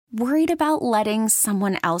Worried about letting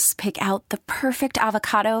someone else pick out the perfect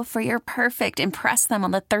avocado for your perfect impress them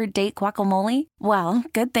on the third date guacamole? Well,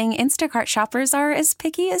 good thing Instacart shoppers are as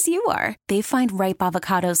picky as you are. They find ripe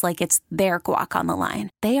avocados like it's their guac on the line.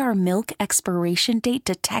 They are milk expiration date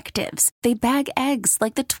detectives. They bag eggs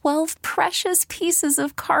like the 12 precious pieces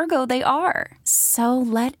of cargo they are. So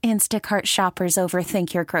let Instacart shoppers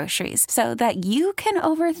overthink your groceries so that you can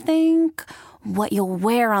overthink what you'll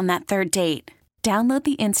wear on that third date. Download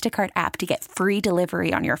the Instacart app to get free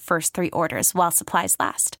delivery on your first 3 orders while supplies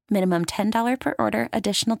last. Minimum $10 per order.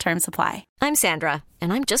 Additional terms apply. I'm Sandra,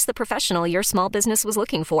 and I'm just the professional your small business was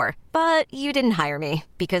looking for. But you didn't hire me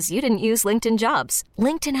because you didn't use LinkedIn Jobs.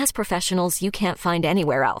 LinkedIn has professionals you can't find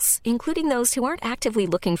anywhere else, including those who aren't actively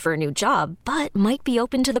looking for a new job, but might be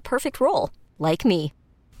open to the perfect role, like me.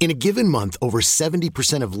 In a given month, over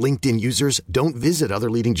 70% of LinkedIn users don't visit other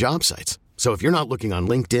leading job sites. So if you're not looking on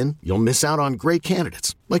LinkedIn, you'll miss out on great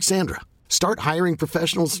candidates like Sandra. Start hiring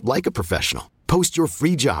professionals like a professional. Post your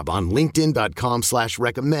free job on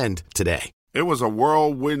linkedin.com/recommend today. It was a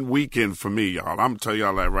whirlwind weekend for me, y'all. I'm going to tell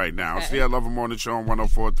y'all that right now. It's the I Love 'Em Morning Show on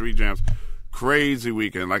 104.3 Jams. Crazy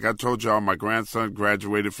weekend. Like I told y'all, my grandson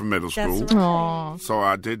graduated from middle school. Aww. So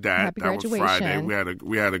I did that. Happy that was graduation. Friday.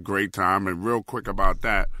 We had a great time. And real quick about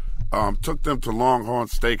that, took them to Longhorn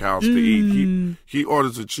Steakhouse to eat. He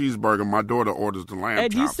orders a cheeseburger. My daughter orders the lamb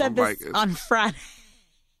And chop. you said this on Friday.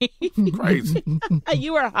 Crazy.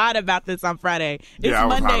 You were hot about this on Friday. It's I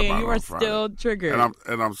was hot Monday about and you it are on Friday. still triggered.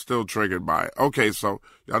 And I'm still triggered by it. Okay, so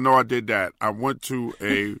y'all know I did that. I went to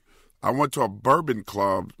a bourbon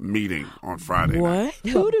club meeting on Friday night.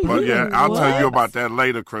 Who do you? But yeah, I'll tell you What? about that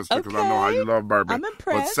later, Krista, because I know how you love bourbon. I'm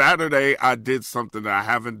impressed. But Saturday, I did something that I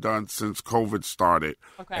haven't done since COVID started,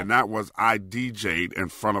 and that was I DJ'd in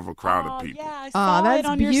front of a crowd of people. Yeah, I saw that's it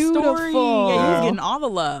on beautiful. your story. Yeah, you was getting all the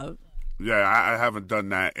love. Yeah, I haven't done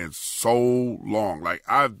that in so long. Like,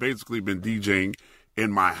 I've basically been DJing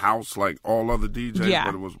in my house like all other DJs, Yeah.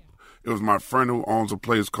 but it was my friend who owns a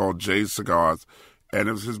place called Jay's Cigars, and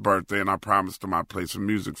it was his birthday, and I promised him I'd play some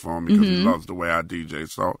music for him because he loves the way I DJ.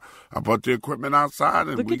 So I bought the equipment outside,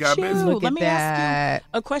 and Look we at got you. busy. Let me ask you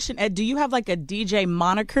a question, Ed. Do you have like a DJ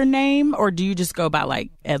moniker name, or do you just go by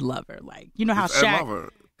like Ed Lover? Like, you know how It's Ed Shaq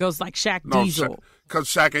Lover. goes like Shaq No, Diesel. because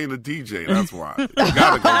Shaq ain't a DJ. That's why. You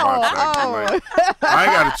gotta go by Shaq. Like, I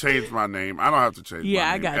ain't got to change my name. I don't have to change my name.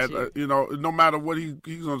 Yeah, I got And, you. you know, no matter what he's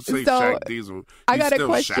going to say, So, Shaq Diesel. I he's got a still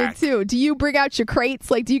question Shaq. too. Do you bring out your crates?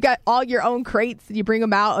 Like, do you got all your own crates? Do you bring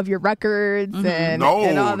them out of your records and all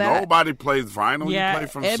No, that? nobody plays vinyl. Yeah, You play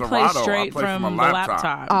from Ed Serato. plays I straight play from a the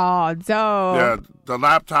laptop. Oh, dope. Yeah, the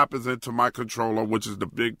laptop is into my controller, which is the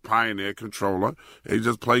big Pioneer controller. And you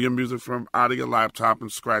just play your music from out of your laptop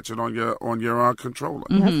and scratch it on your controller.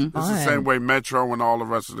 It's the same way Metro and all the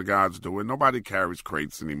rest of the guys do it. Nobody carries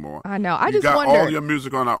crates anymore. I know. I You just got wonder. all your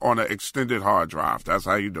music on an extended hard drive. That's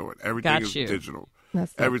how you do it. Everything Got is you. digital.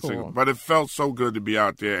 That's so Everything. cool. But it felt so good to be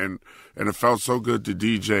out there, and it felt so good to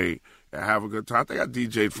DJ and have a good time. I think I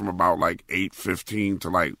DJ'd from about like 8:15 to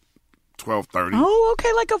like 12:30. Oh,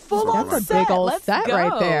 okay, like a full-on That's a set. big old Let's set go.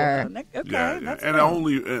 right there. Okay, Yeah, that's and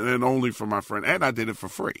good. only for my friend, and I did it for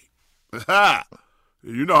free.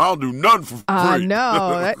 You know, I'll do nothing for free.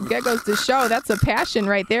 No, that goes to show that's a passion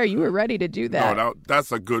right there. You were ready to do that. No,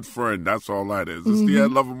 that's a good friend. That's all that is. It's the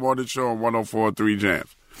Ed Lover Morning Show on 104.3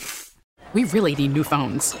 Jams. We really need new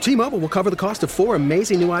phones. T-Mobile will cover the cost of 4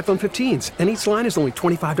 amazing new iPhone 15s, and each line is only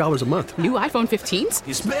 $25 a month. New iPhone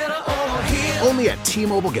 15s? Only at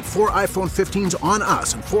T-Mobile, get 4 iPhone 15s on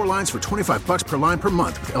us and 4 lines for $25 per line per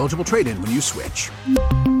month with eligible trade-in when you switch.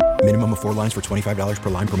 Minimum of 4 lines for $25 per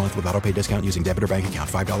line per month with autopay discount using debit or bank account.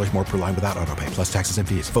 $5 more per line without autopay, plus taxes and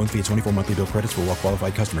fees. Phone fee at 24 monthly bill credits for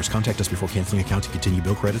well-qualified customers. Contact us before canceling account to continue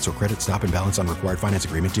bill credits or credit stop and balance on required finance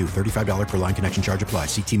agreement due. $35 per line connection charge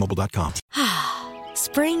applies. See T-Mobile.com.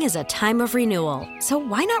 Spring is a time of renewal, so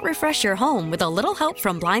why not refresh your home with a little help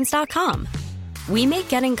from Blinds.com? We make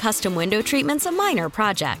getting custom window treatments a minor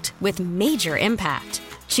project with major impact.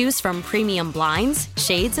 Choose from premium blinds,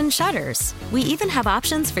 shades, and shutters. We even have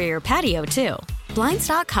options for your patio, too.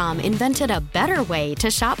 Blinds.com invented a better way to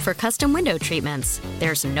shop for custom window treatments.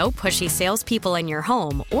 There's no pushy salespeople in your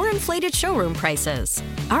home or inflated showroom prices.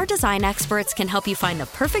 Our design experts can help you find the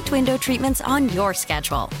perfect window treatments on your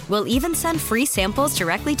schedule. We'll even send free samples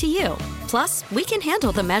directly to you. Plus, we can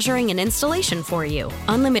handle the measuring and installation for you.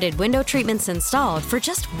 Unlimited window treatments installed for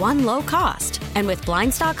just one low cost. And with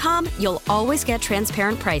Blinds.com, you'll always get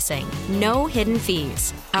transparent pricing. No hidden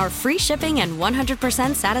fees. Our free shipping and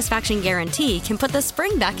 100% satisfaction guarantee can put the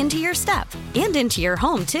spring back into your step and into your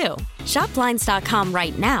home, too. Shop Blinds.com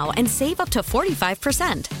right now and save up to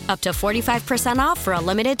 45%. Up to 45% off for a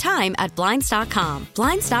limited time at Blinds.com.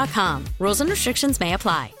 Blinds.com. Rules and restrictions may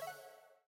apply.